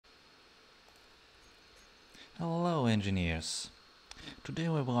Hello engineers! Today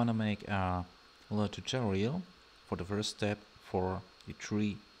we want to make a little tutorial for the first step for the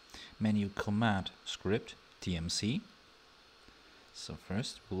tree menu command script TMC. So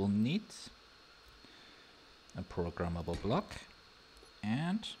first we will need a programmable block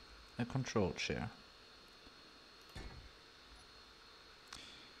and a control chair.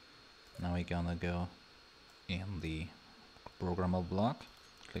 Now we're gonna go in the programmable block,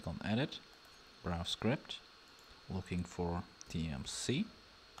 click on edit, browse script, looking for TMC,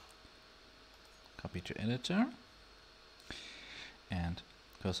 copy to editor, and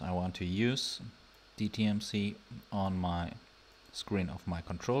because I want to use the TMC on my screen of my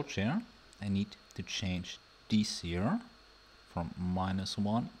control chair, I need to change this here from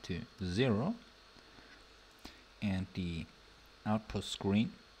 -1 to 0 and the output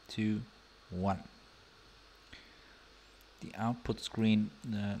screen to 1. The output screen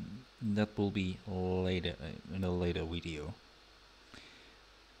that will be later in a later video,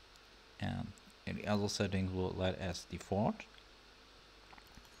 and the other settings will let as default.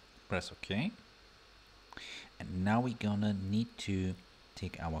 Press OK, and now we're gonna need to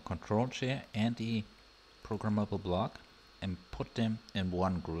take our control chair and the programmable block and put them in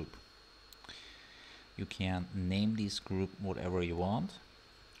one group. You can name this group whatever you want.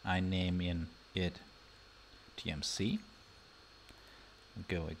 I name it TMC.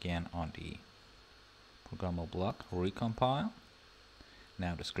 Go again on the programmable block, recompile.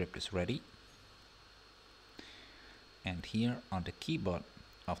 Now the script is ready, and here on the keyboard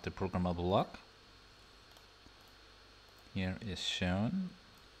of the programmable block, here is shown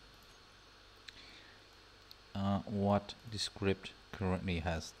what the script currently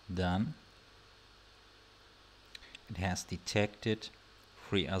has done. It has detected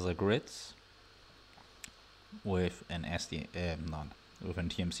 3 other grids with an with an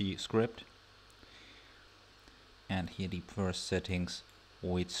TMC script, and here the first settings,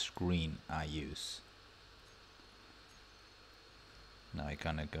 which screen I use. Now I'm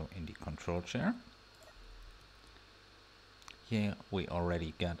gonna go in the control chair. Here we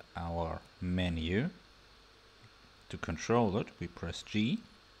already got our menu. To control it, we press G,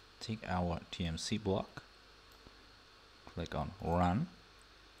 take our TMC block, click on Run,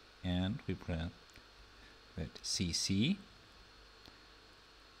 and we press CC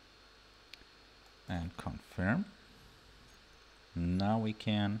and confirm. Now we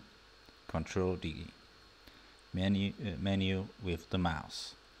can control the menu with the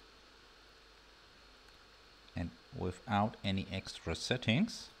mouse, and without any extra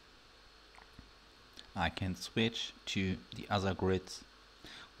settings I can switch to the other grids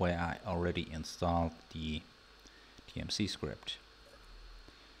where I already installed the TMC script.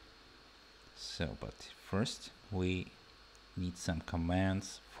 So, but first we need some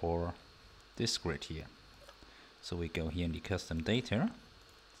commands for this grid here. So we go here in the custom data.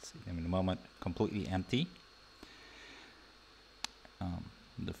 It's in the moment completely empty.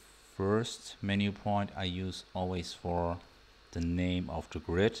 The first menu point I use always for the name of the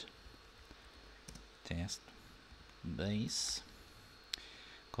grid. Test base,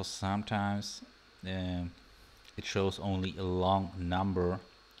 because sometimes it shows only a long number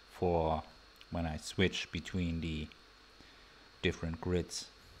for when I switch between the different grids.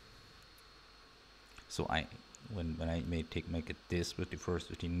 So when I make it this with the first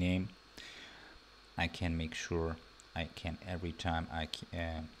with the name, I can make sure I can every time I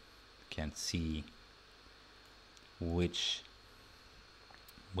can see which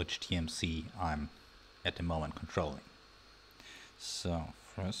TMC I'm at the moment controlling. So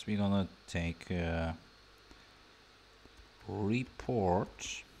first we're gonna take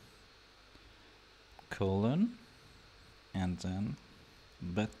report colon and then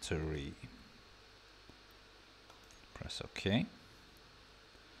battery. Press OK.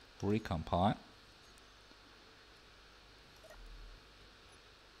 Recompile.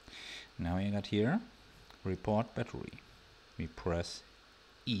 Now we got here report battery. We press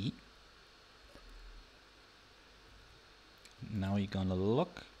E. Now you're gonna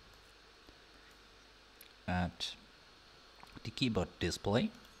look at the keyboard display,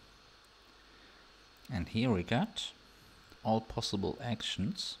 and here we got all possible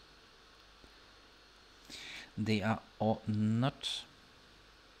actions. They are all not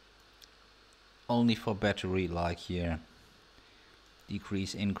only for battery, like here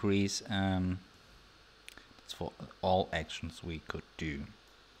decrease, increase. It's for all actions we could do.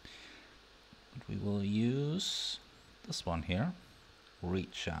 But we will use this one here,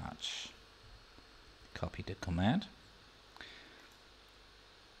 recharge. Copy the command,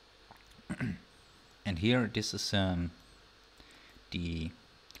 and here this is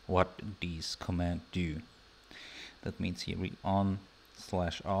what these commands do. That means here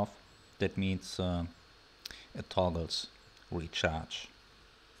on/off. That means it toggles recharge.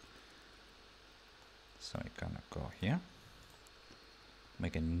 So we're gonna go here,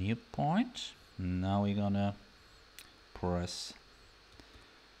 make a new point. Now we're gonna press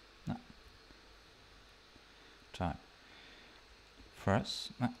type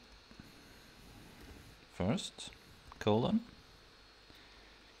first colon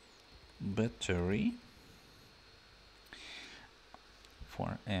battery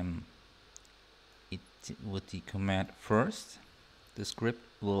for it with the command first. The script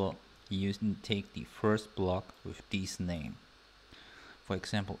will take the first block with this name. For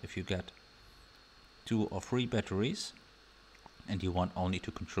example, if you get 2 or 3 batteries and you want only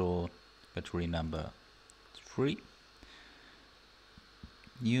to control battery number 3,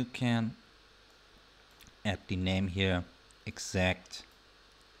 you can add the name here exact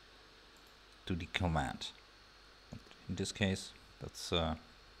to the command. In this case, that's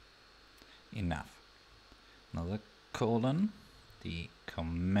enough. Another colon, the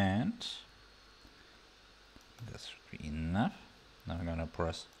command. That should be enough. Now I'm gonna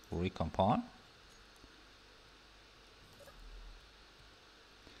press recompile.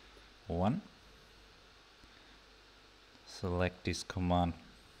 1. Select this command,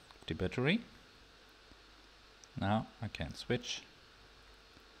 the battery. Now I can switch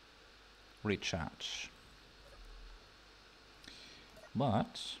recharge.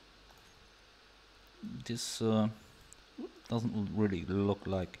 But this doesn't really look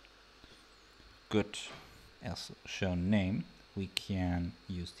like good as shown name. We can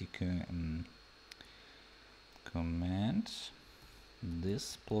use the command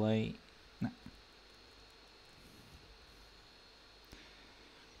display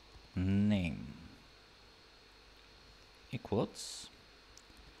name equals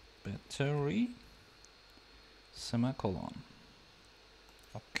battery semicolon.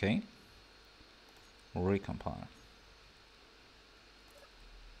 Okay, recompile.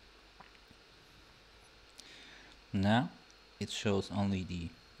 Now it shows only the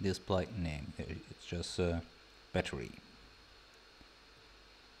display name. It's just a battery.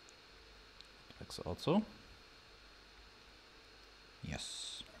 Works also.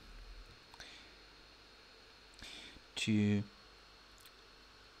 Yes. To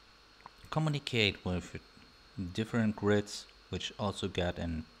communicate with different grids, which also got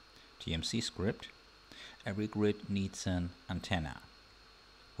an TMC script, every grid needs an antenna,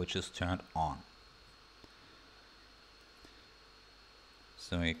 which is turned on.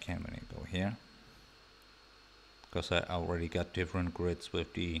 So when I go here, because I already got different grids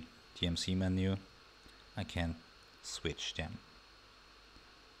with the TMC menu, I can switch them.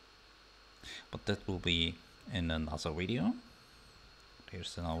 But that will be in another video.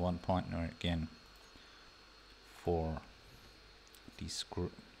 Here's another one pointer again for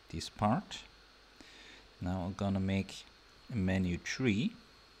this part. Now I'm gonna make a menu tree.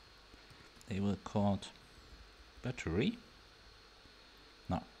 They will call it battery.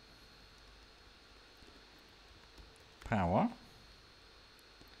 No. Power.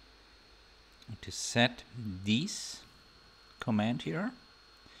 To set this command here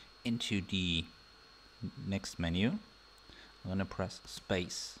into the next menu, I'm gonna press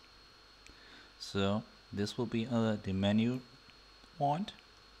space. So this will be the menu point,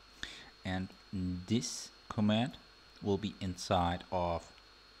 and this command will be inside of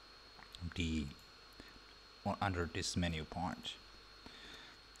the or under this menu point.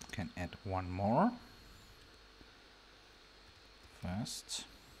 Can add one more. First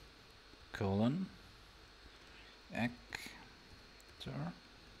colon actor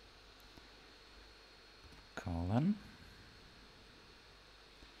colon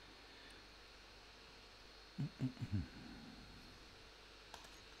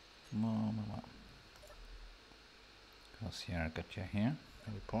because here I got you here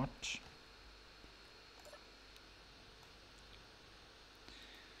report.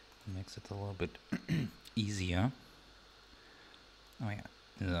 Makes it a little bit easier. Oh yeah,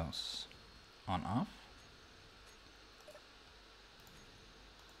 those on off.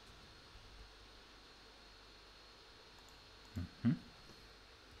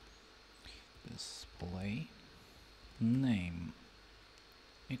 Display name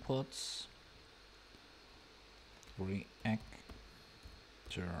equals reactor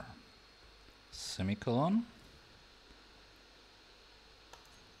semicolon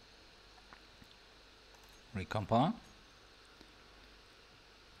recompile.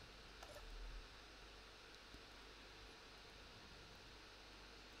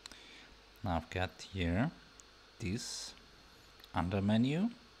 Now I've got here this under menu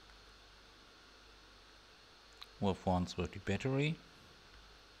with ones with the battery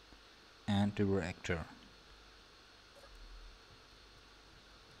and the reactor.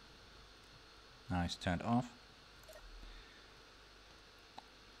 Now it's turned off.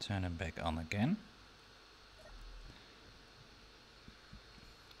 Turn it back on again.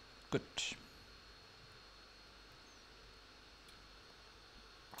 Good.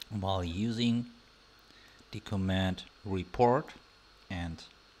 While using the command report and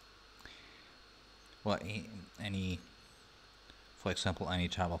well, for example, any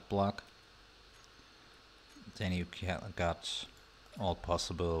type of block, then you got all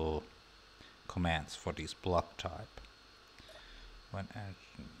possible commands for this block type.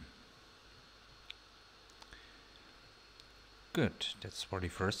 Good, that's for the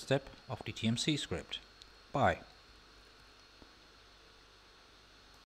first step of the TMC script. Bye.